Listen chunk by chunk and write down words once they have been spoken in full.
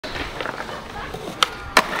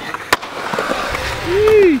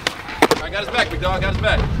I got his back, big dog. Got his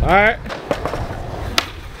back. All right.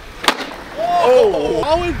 Oh,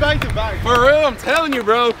 always back to back. For real, I'm telling you,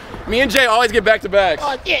 bro. Me and Jay always get back to backs.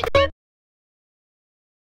 Oh, shit.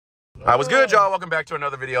 Alright, what's good, y'all? Welcome back to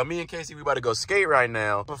another video. Me and Casey, we about to go skate right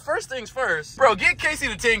now. But first things first, bro, get Casey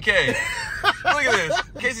to 10K. Look at this.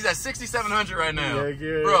 Casey's at 6,700 right now.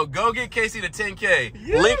 Yeah. Bro, go get Casey to 10K.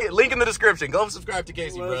 Yeah. Link in the description. Go subscribe to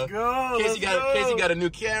Casey, bro. Casey got a new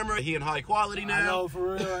camera. He in high quality now. I know,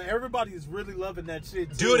 for real. Everybody is really loving that shit,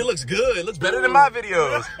 too. Dude, it looks good. It looks better than my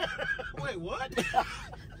videos. Wait, what?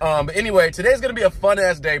 But anyway, today's gonna be a fun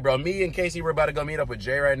ass day, bro. Me and Casey, we're about to go meet up with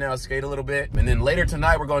Jay right now, skate a little bit, and then later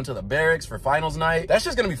tonight we're going to the Berrics for finals night. That's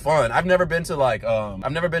just gonna be fun. I've never been to like,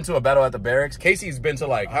 I've never been to a battle at the Berrics. Casey's been to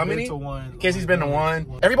like how many? Been to one. Casey's been to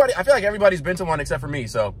one. Everybody, I feel like everybody's been to one except for me.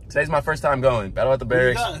 So today's my first time going. Battle at the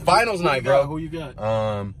Berrics. Finals night, bro. Who you got?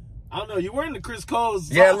 I don't know. You wearing the Chris Cole's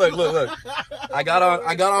socks. Yeah, look. I got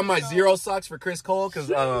on my zero socks for Chris Cole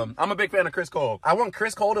because I'm a big fan of Chris Cole. I want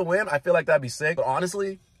Chris Cole to win. I feel like that'd be sick. But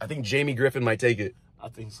honestly, I think Jamie Griffin might take it. I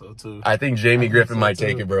think so too. I think Jamie Griffin might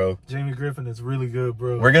take it, bro. Jamie Griffin is really good,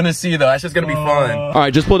 bro. We're gonna see though. That's just gonna be fun. All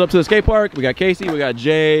right, just pulled up to the skate park. We got Casey, we got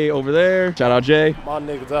Jay over there. Shout out Jay. My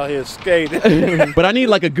niggas out here skating. But I need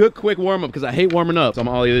like a good quick warm up because I hate warming up. So I'm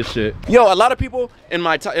all of this shit. Yo, a lot of people in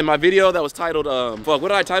my video that was titled fuck, what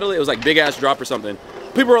did I title it? It was like big ass drop or something.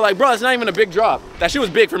 People were like, bro, it's not even a big drop. That shit was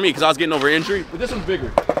big for me because I was getting over injury. But this one's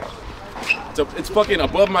bigger. So it's fucking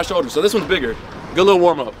above my shoulder. So this one's bigger. Good little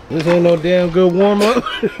warm up. This ain't no damn good warm up.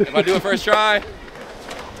 If I do it first try.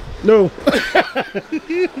 No.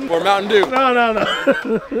 For Mountain Dew. No.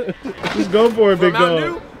 Just go for it, big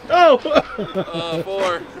dog. No.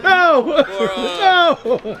 For No. No.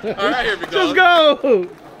 All right, here we go. Just go.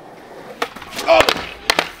 Oh.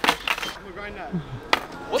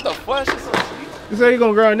 What the fuck? You say you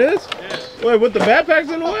gonna grind this? Yeah. Wait, with the backpacks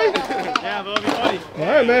in the way? Yeah, but it'll be funny. All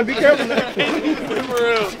right, man. Be careful. For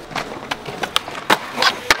real.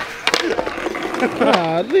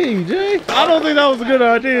 Golly, Jay. I don't think that was a good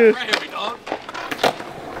idea. Right here, dog.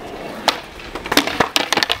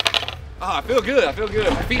 I feel good. I feel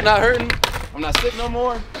good. My feet not hurting. I'm not sick no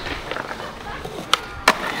more.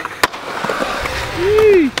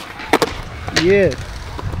 Yeah.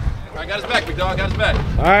 I got his back, big dog. Got his back.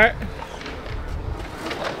 All right.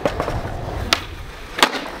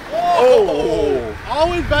 Oh.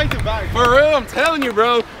 Always back to back. For real, I'm telling you,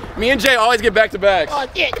 bro. Me and Jay always get back to backs. Oh,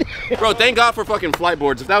 shit. Bro, thank God for fucking flight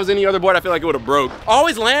boards. If that was any other board, I feel like it would have broke. I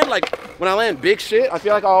always land, like, when I land big shit, I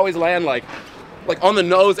feel like I always land, like on the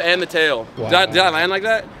nose and the tail. Wow. Did I land like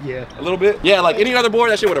that? Yeah. A little bit? Yeah, like any other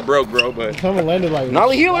board, that shit would have broke, bro, but. Someone landed like.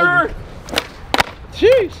 Nollie healer!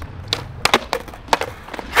 Jeez.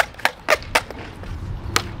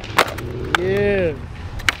 Yeah.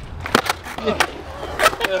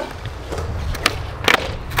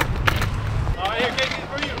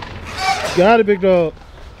 Got it, big dog.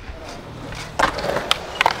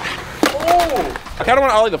 Oh! I kind of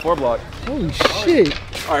want to ollie the 4-block. Holy shit.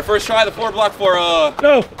 All right, first try the 4-block for,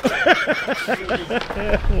 No.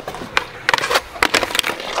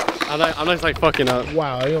 I'm just like fucking up.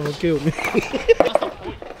 Wow, he almost killed me.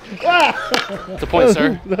 That's a point,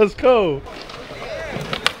 sir. That's cold.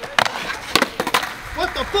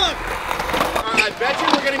 What the fuck? All right, I bet you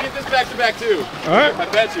we're going to get this back-to-back, too. All right. I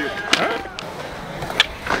bet you. All right.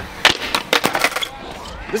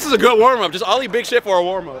 This is a good warm-up. Just ollie big shit for a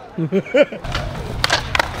warm-up. Yeah,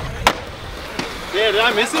 did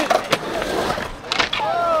I miss it?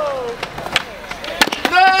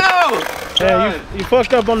 No! Yeah, you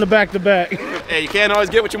fucked up on the back-to-back. Hey, you can't always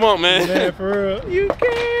get what you want, man. Man, for real. You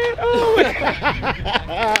can't always.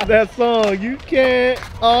 That song, you can't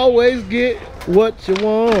always get what you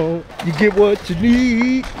want. You get what you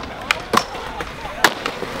need.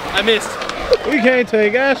 I missed. We can't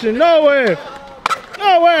take Ashton nowhere.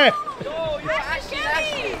 Nowhere.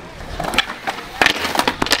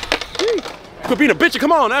 Quit being a bitch.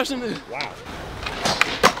 Come on, Ashton. Wow.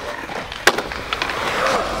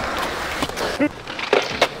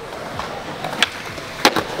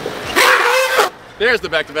 There's the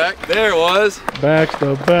back-to-back. There it was. Back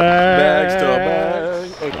to back. Back to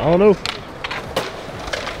back. Okay. I don't know.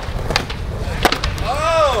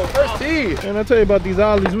 Oh, first tee. Man, I tell you about these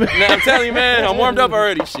ollies, man. Man, I'm telling you, man. I'm warmed up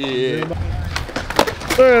already. Shit.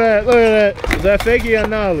 Look at that. Look at that. Is that fakey or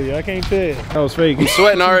nollie? I can't tell. That was fakey. I'm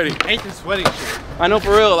sweating already. Ain't this sweating shit. I know,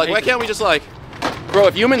 for real. Like, why can't we just like, bro,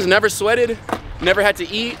 if humans never sweated, never had to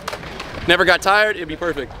eat, never got tired, it'd be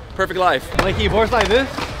perfect. Perfect life. Like keyboards like this?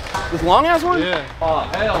 This long ass one? Yeah. Oh,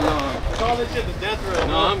 hell no. Call this shit the death row.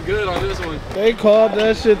 No, I'm good on this one. They called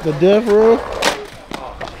that shit the death row.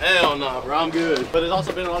 Hell no, bro. I'm good. But it's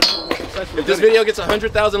also been a lot of successful. If this video gets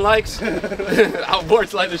 100,000 likes, I'll board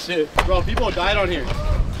slide this shit. Bro, people died on here.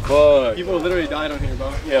 Fuck. People literally died on here,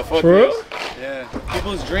 bro. Yeah, fuck For real? this. Yeah.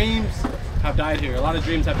 People's dreams have died here. A lot of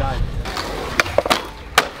dreams have died.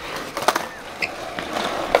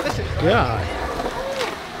 God.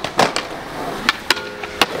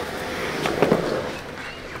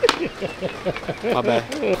 My bad.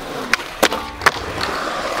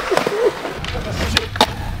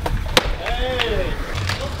 Hey!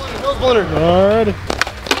 Nose blunter. Alright.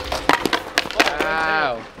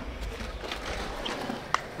 Wow.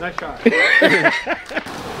 Nice shot.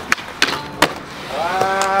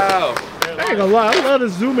 Wow. I ain't gonna lie, I love the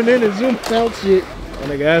zooming in and zooming out shit. My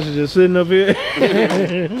nigga Ashton just sitting up here.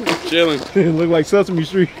 Chilling. Look like Sesame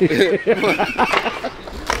Street.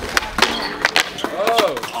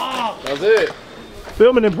 Oh. That's it.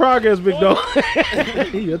 Filming in progress, big dog.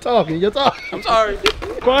 You're talking. I'm sorry.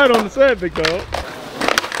 Quiet on the set, big dog.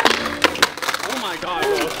 Oh my god,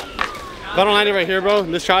 bro. If I don't land it right here, bro,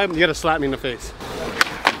 this time you gotta slap me in the face.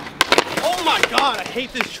 Oh my god, I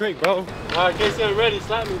hate this trick, bro. Alright, Casey, I'm ready.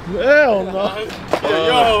 Slap me. Hell no.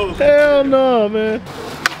 Yo. Hell no, man.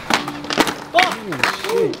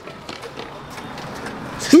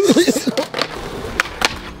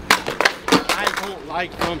 I don't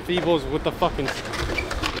like dumb feebles with the fucking.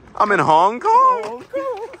 I'm in Hong Kong.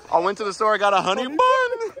 I went to the store, I got a honey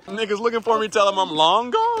bun. Niggas looking for me, tell them I'm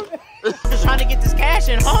long gone. Just trying to get this cash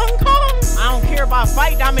in Hong Kong. I don't care about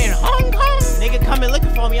fighting, I'm in Hong Kong. Nigga coming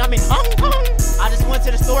looking for me, I'm in Hong Kong. I just went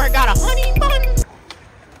to the store and got a honey bun.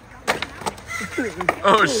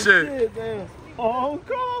 Oh shit. Hong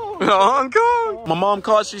Kong. Hong Kong. My mom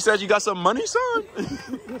called, she said, you got some money, son?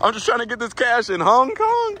 I'm just trying to get this cash in Hong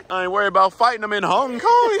Kong. I ain't worried about fighting them in Hong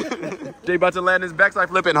Kong. Jay about to land his backside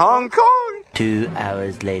flip in Hong Kong. 2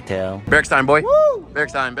 hours later. Berrics time, boy. Woo!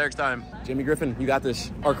 Berrics time, Berrics time. Jamie Griffin, you got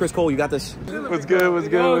this. Or Chris Cole, you got this. What's good, what's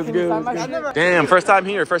good, what's good? Damn, first time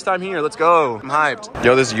here, let's go. I'm hyped.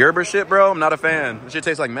 Yo, this yerba shit, bro, I'm not a fan. This shit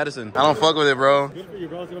tastes like medicine. I don't fuck with it, bro. Good for you,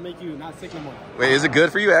 bro. It's gonna make you not sick no more. Wait, is it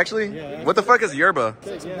good for you, actually? Yeah. What the fuck is yerba?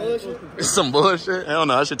 Yeah. It's some bullshit. Hell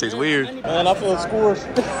no, that shit tastes weird. Man, I feel scores.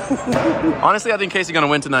 Honestly, I think Casey's gonna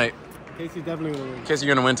win tonight. Casey's definitely gonna win. Casey,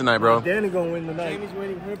 you're gonna win tonight, bro. Danny gonna win tonight. Jamie's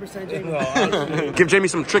winning 100%. Jamie. Give Jamie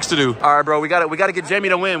some tricks to do. All right, bro. We gotta get Jamie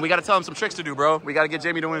to win. We gotta tell him some tricks to do, bro. We gotta get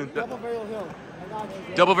Jamie to win. Double barrel hill.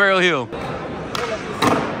 Double barrel hill.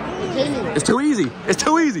 It's too easy. It's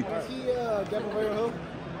too easy. Double barrel hill.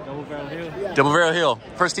 Double barrel hill. Yeah. Double barrel hill.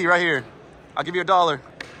 First tee right here. I'll give you $1.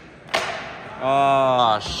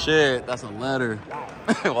 Oh shit, that's a letter.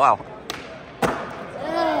 Wow.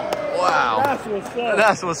 Wow. That's what's up.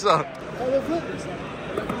 That's what's up.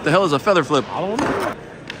 The hell is a feather flip? I don't know.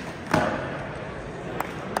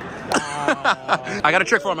 I got a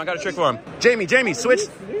trick for him. Jamie,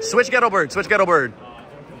 switch ghetto bird. Switch ghetto bird.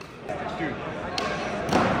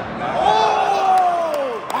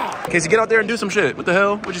 Casey, get out there and do some shit. What the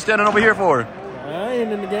hell? What you standing over here for? I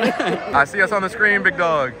ain't in the game. I see us on the screen, big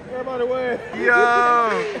dog. Everybody away. Yo.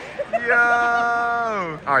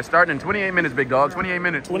 All right, starting in 28 minutes, big dog. 28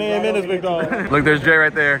 minutes. 28 minutes, big dog. Look, there's Jay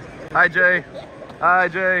right there. Hi, Jay. I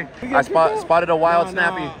spotted a wild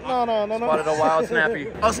snappy. No. Spotted a wild snappy.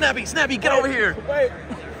 Oh, Snappy, get over here. Wait.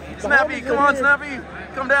 Snappy, come on, Snappy.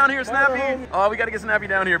 Come down here, Snappy. Oh, we got to get Snappy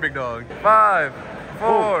down here, big dog. 5,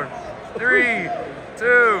 4, 3, 2,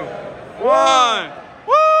 1.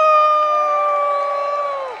 Woo!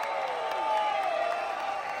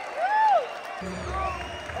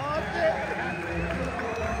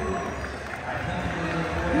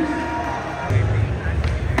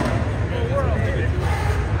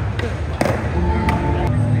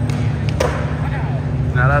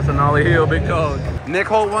 Now that's a nollie heel, big dog. Nick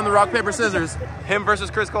Holt won the rock, paper, scissors. Him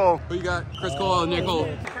versus Chris Cole. Who you got? Chris Cole or Nick Holt?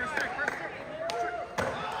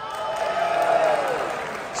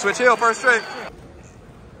 Switch heel, first straight.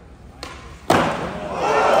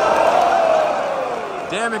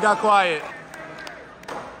 Damn, it got quiet.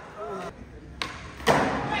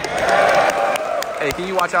 Hey, can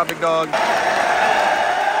you watch out, big dog?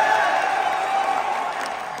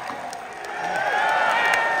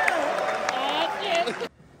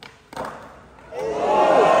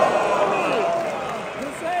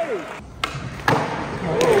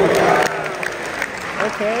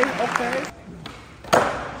 Okay.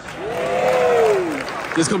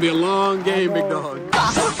 This is gonna be a long game, big dog.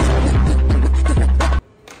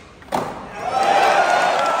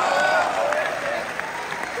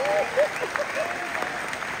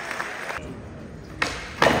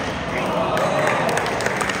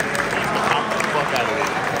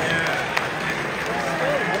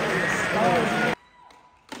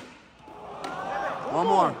 One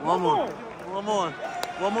more. One more. One more.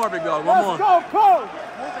 One more, big dog. One more. Go, go.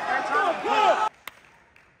 Go.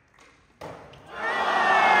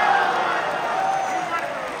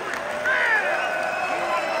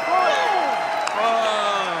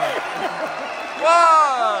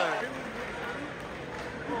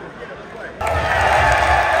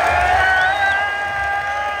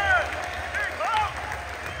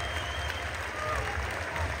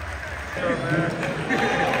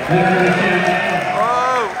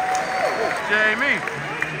 Oh, Jamie.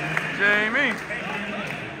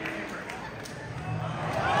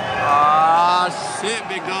 Ah, shit,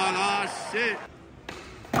 big dog. Ah, shit.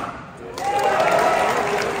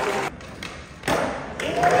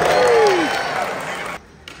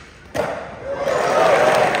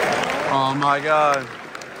 Oh my God.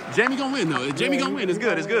 Jamie gonna win though. Jamie gonna win. It's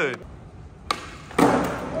good. It's good.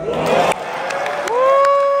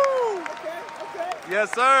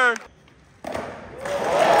 Yes, sir.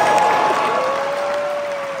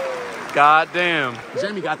 God damn.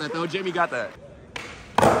 Jamie got that, though. Jamie got that.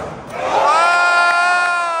 Oh!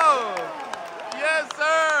 Yes,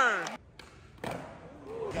 sir.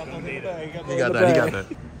 He got that. He got that.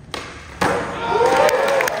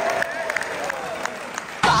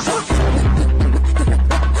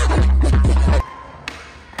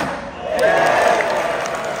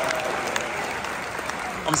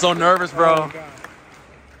 I'm so nervous, bro.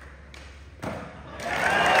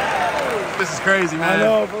 This is crazy, man. I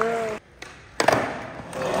know, for real.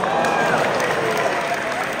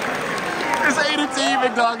 It's A to T,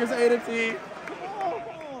 big dog. It's A to T.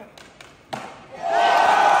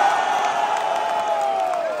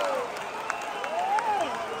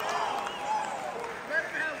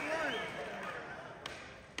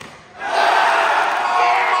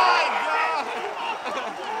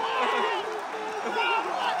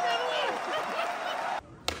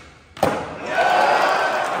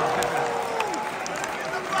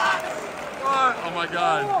 Oh my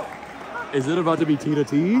God. Is it about to be T to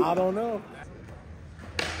T? I don't know.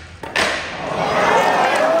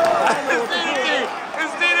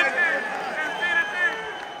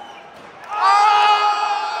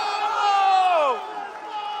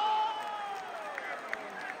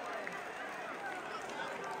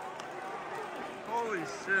 Holy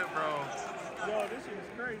shit, bro. Yo, this shit is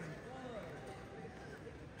crazy.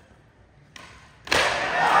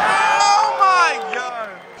 Oh my God.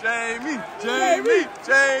 Jamie.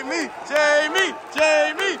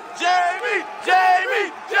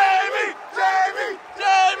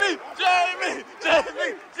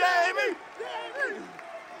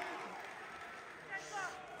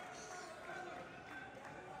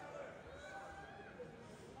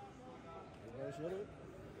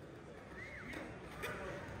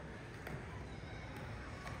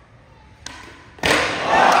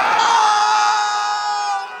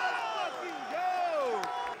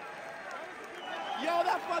 Yo,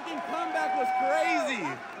 that fucking comeback was crazy.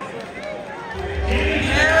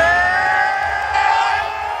 Yeah!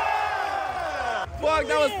 Fuck,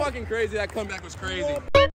 that was fucking crazy. That comeback was crazy.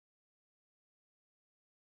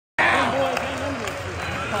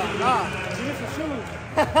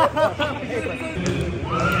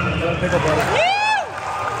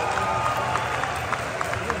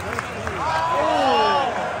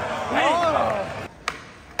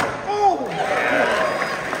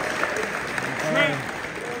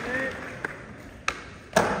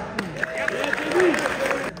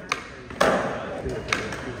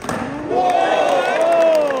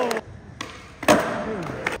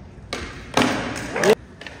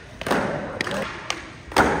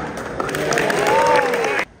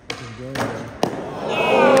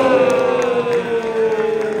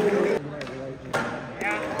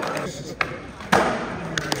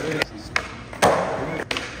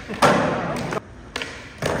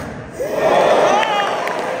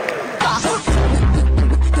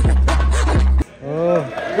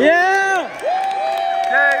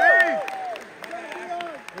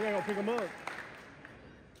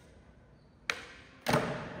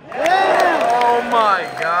 Oh my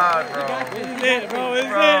God, bro. This is it, bro. This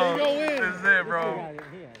is it. You gonna win. This is it, bro.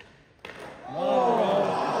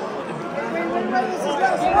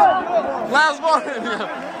 Last one.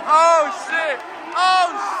 Oh shit. Oh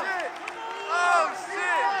shit. Oh shit.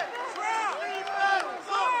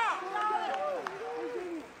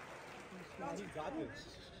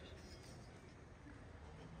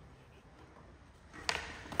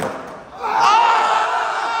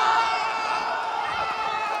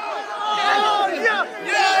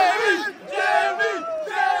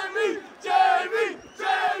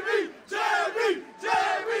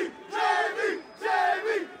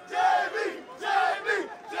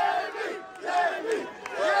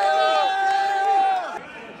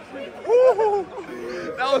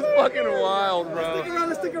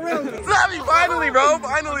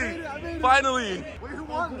 Finally. Finally. Wait, who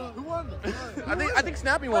won? Who won? I think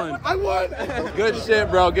Snappy won. I won. Good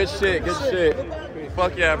shit, bro. Good shit. Good shit.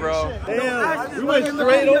 Fuck yeah, bro. Damn. We went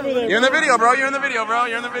straight over there. You're in the video, bro. You're in the video, bro.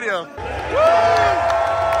 You're in the video.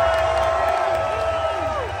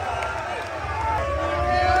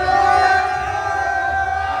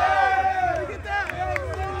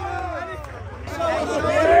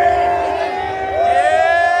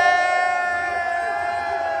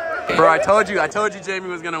 Bro, I told you Jamie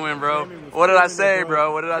was gonna win, bro. What did I say,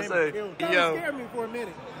 bro? What did I say? Yo.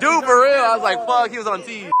 Dude, for real, I was like, fuck, he was on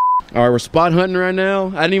T. All right, we're spot hunting right now.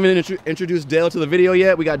 I didn't even introduce Dale to the video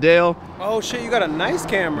yet. We got Dale. Oh shit, you got a nice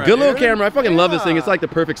camera. Good little camera. I fucking love this thing. It's like the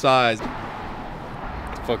perfect size.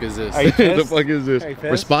 What the fuck is this? The fuck is this?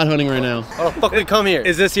 We're spot hunting right now. Oh fuck, we come here.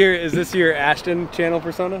 Is this your Ashton channel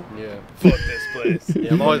persona? Yeah. Fuck this place.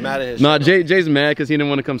 Yeah, I'm always mad at his Nah, Jay's mad because he didn't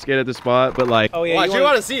want to come skate at this spot, but like. Oh yeah. Watch, you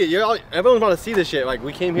want to see it. Everyone want to see this shit. Like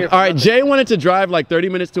we came here. All right, Jay wanted to drive like 30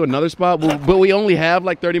 minutes to another spot, but we only have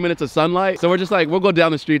like 30 minutes of sunlight, so we're just like, we'll go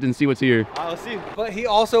down the street and see what's here. I'll see. But he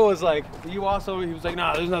also was like, he was like,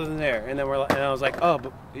 nah, there's nothing there. And then and I was like, oh,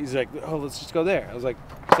 but he's like, oh, let's just go there. I was like,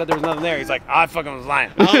 he said there was nothing there. He's like, I fucking was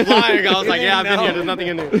lying. I was lying. I was like, yeah, I've been here. There's nothing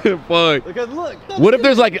in there. Fuck. Because look. What if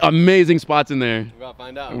there's like amazing spots in there? We're gonna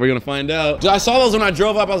find out. We're gonna find out. I saw those when I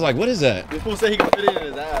drove up. I was like, what is that? This fool said he could fit it in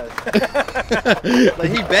his ass. Like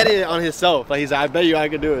he bet it on himself. Like he's like, I bet you I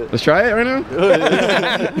could do it. Let's try it right now.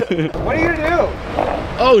 What are you gonna do?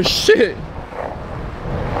 Oh shit.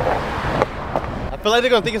 I feel like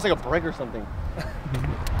they're gonna think it's like a break or something.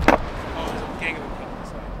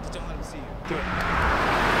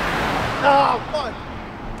 Oh, fuck.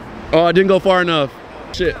 Oh, I didn't go far enough.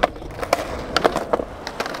 Shit.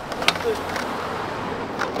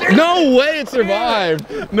 No way it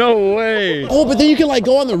survived. No way. Oh, but then you can like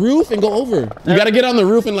go on the roof and go over. You gotta get on the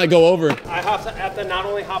roof and like go over. I have to not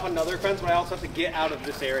only hop another fence, but I also have to get out of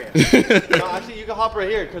this area. No, actually, you can hop right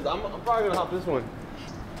here because I'm probably gonna hop this one.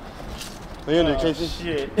 What are you gonna do, Casey?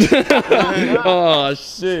 Shit. Oh,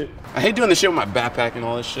 shit. I hate doing this shit with my backpack and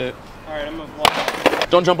all this shit. All right, I'm gonna walk.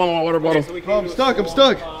 Don't jump on my water bottle. Okay, so Oh, I'm stuck. I'm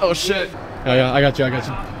stuck. Oh shit. Yeah, I got you.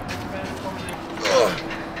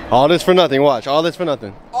 All this for nothing. Watch. All this for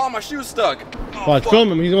nothing. Oh, my shoe's stuck. Oh, Watch,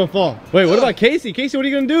 film him. He's gonna fall. Wait, what about Casey? Casey, what are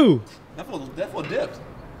you gonna do? That fool dipped.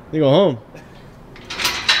 You go home.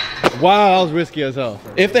 Wow, that was risky as hell.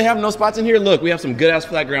 If they have no spots in here, look, we have some good ass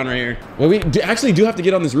flat ground right here. Well, we actually do have to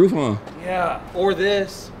get on this roof, huh? Yeah. Or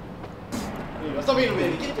this. Stop being a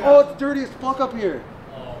baby. Oh, it's dirty as fuck up here.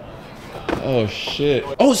 Oh shit.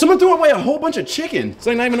 Oh, someone threw away a whole bunch of chicken. It's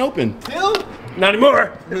like not even open. Still? Not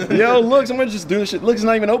anymore. Yo, look, someone just do this shit. Look, it's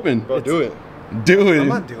not even open. Bro, do it. Do it. I'm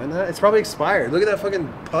not doing that. It's probably expired. Look at that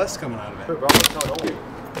fucking pus coming out of it. Bro, it's not old.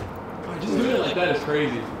 Just doing it like that is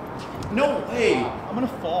crazy. No way. I'm gonna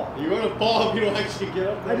fall. You're gonna fall if you don't actually get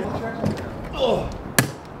up there. Oh.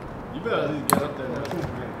 You better at least get up there.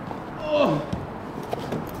 Oh.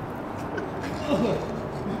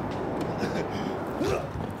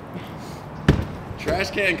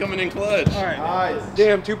 Trash can coming in clutch. All right. Nice.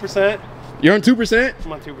 Damn, 2%. You're on 2%?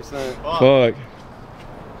 I'm on 2%. Fuck.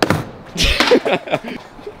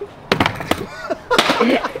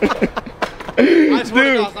 I swear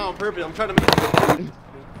to God, it's not on purpose. I'm trying to make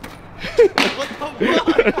What the fuck?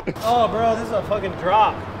 Oh, bro, this is a fucking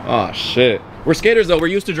drop. Oh, shit. We're skaters, though. We're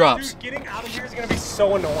used to drops. Dude, getting out of here is going to be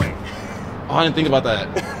so annoying. Oh, I didn't think about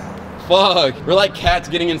that. Fuck. We're like cats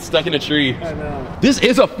getting stuck in a tree. I know. This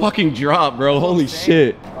is a fucking drop, bro. Holy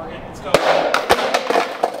shit. Okay, let's go.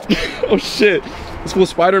 Oh, shit. This was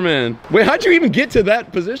Spider-Man. Wait, how'd you even get to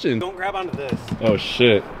that position? Don't grab onto this. Oh,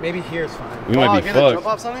 shit. Maybe here's fine. We might be fucked. Jump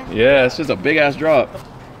off something? Yeah, it's just a big-ass drop.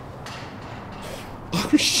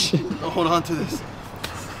 Oh, shit. Hold on to this.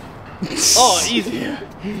 Oh, easy.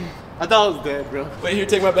 I thought I was dead, bro. Wait, here,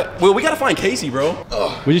 take my back. Well, we gotta find Casey, bro.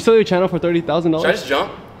 Would you sell your channel for $30,000? Should I just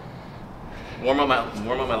jump? Warm up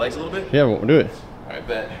my legs a little bit? Yeah, we'll do it. All right,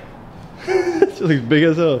 bet. It looks big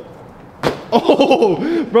as hell.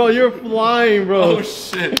 Oh, bro, you're flying, bro. Oh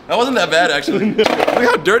shit, that wasn't that bad actually. Look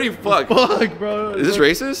how dirty. Fuck, bro. Is this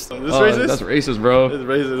racist? Is this racist? That's racist, bro. It's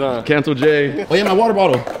racist, huh? Cancel Jay. Oh yeah, my water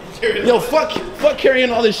bottle. Yo, fuck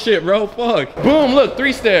carrying all this shit, bro. Fuck. Boom, look,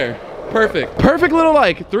 3-stair. Perfect. Perfect little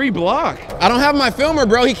like 3-block. I don't have my filmer,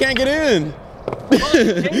 bro. He can't get in. Ashton,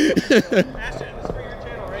 this is for your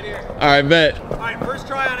channel right here. All right, bet. All right, first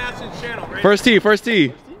try on Ashton's channel. Right First tee, first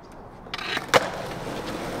tee.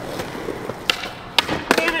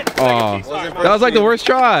 Oh, that was like the worst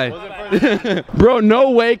try. Bro,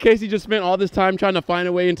 no way Casey just spent all this time trying to find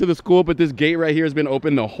a way into the school, but this gate right here has been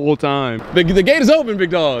open the whole time. The gate is open,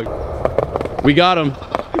 big dog. We got him.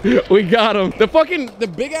 We got him.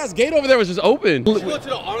 The big ass gate over there was just open. Let's go to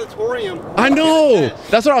the auditorium. I know.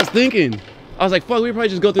 That's what I was thinking. I was like, fuck, we probably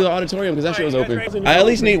just go through the auditorium because that shit was open. I at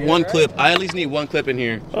least need one clip. I at least need one clip in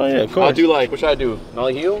here. Oh yeah, of course. I'll do like, what should I do?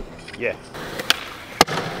 Nollie heel? Yeah.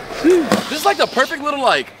 This is like the perfect little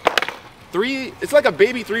like it's like a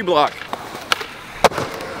baby 3 block.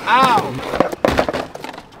 Ow.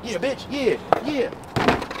 Yeah, bitch, yeah.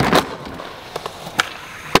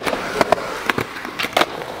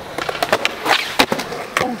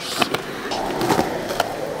 Oh shit.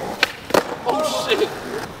 Oh shit.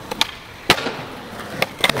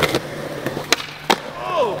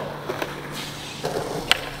 Oh.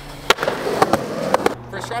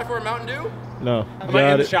 First try for a Mountain Dew? No. Am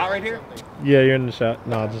I in the shot right here? Yeah, you're in the shot.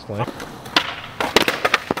 No, just like.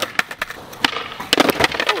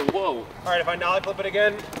 Oh, whoa. All right, if I nollie flip it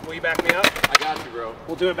again, will you back me up? I got you, bro.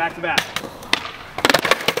 We'll do it back to back.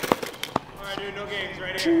 All right, dude, no games,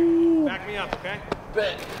 right here. Back me up, okay?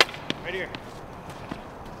 Bet. Right here.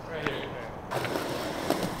 Right here.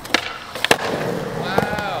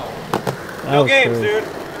 Wow. No games, dude.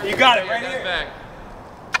 You got it right here. Back.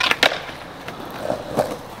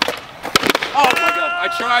 Oh my god,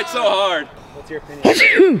 I tried so hard. What's your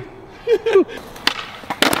opinion?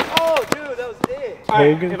 Oh, dude, that was it. All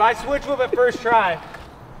right, if I switch whip at first try,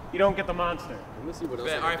 you don't get the monster. Let me see what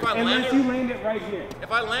else. All right, if I Unless you land it right here.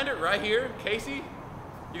 If I land it right here, Casey,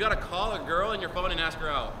 you gotta call a girl on your phone and ask her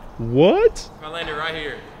out. What? If I land it right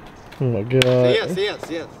here. Oh my god. Yes.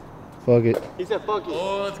 Fuck it. He said fuck it.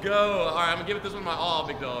 Oh, let's go. All right, I'm gonna give it this one my all,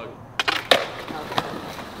 big dog.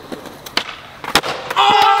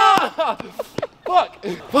 Ah!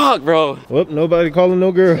 Fuck, bro. Well, nobody calling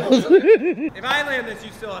no girls. If I land this,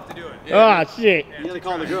 you still have to do it. Ah, shit. You have to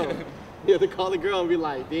call the girl. You have to call the girl and be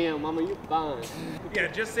like, damn, mama, you fine. Yeah,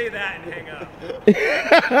 just say that and hang up.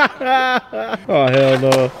 Oh, hell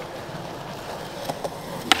no.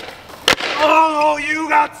 Oh, you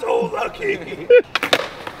got so lucky.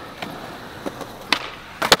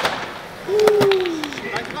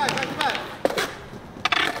 Back to back.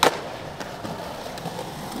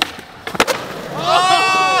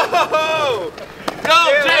 Oh! No,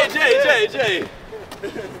 Jay.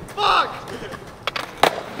 Fuck!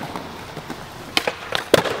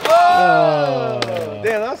 Oh.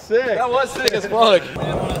 Damn, that's sick. That was sick as fuck.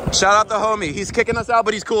 Shout out the homie. He's kicking us out,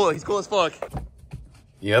 but he's cool. He's cool as fuck.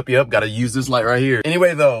 Yep, gotta use this light right here.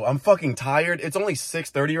 Anyway, though, I'm fucking tired. It's only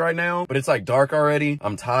 6:30 right now, but it's like dark already.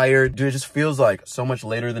 I'm tired. Dude, it just feels like so much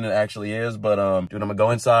later than it actually is, but dude, I'm gonna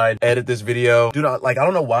go inside, edit this video. Dude, I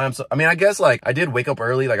don't know why I mean, I guess like I did wake up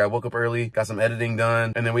early, like I woke up early, got some editing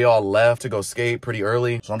done, and then we all left to go skate pretty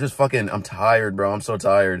early. So I'm tired, bro. I'm so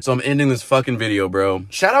tired. So I'm ending this fucking video, bro.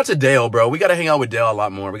 Shout out to Dale, bro. We gotta hang out with Dale a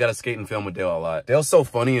lot more. We gotta skate and film with Dale a lot. Dale's so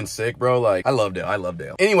funny and sick, bro. Like, I love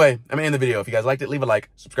Dale. Anyway, I'm gonna end the video. If you guys liked it, leave a like.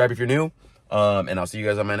 Subscribe if you're new, and I'll see you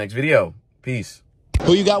guys on my next video. Peace.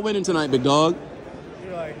 Who you got winning tonight, big dog?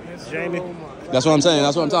 You're like, it's Jamie. That's what I'm saying.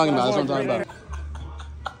 That's what I'm talking about.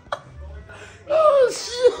 Oh,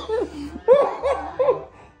 shit.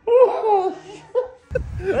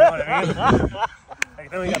 You know what I mean?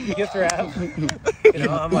 Like, then we got the gift wrap. You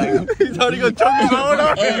know, I'm like, He's already gonna turn me on.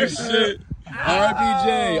 Oh, shit.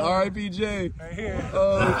 R.I.P. J. right here.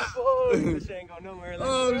 Oh, This shit ain't going nowhere. Like,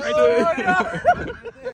 oh, right shit. there.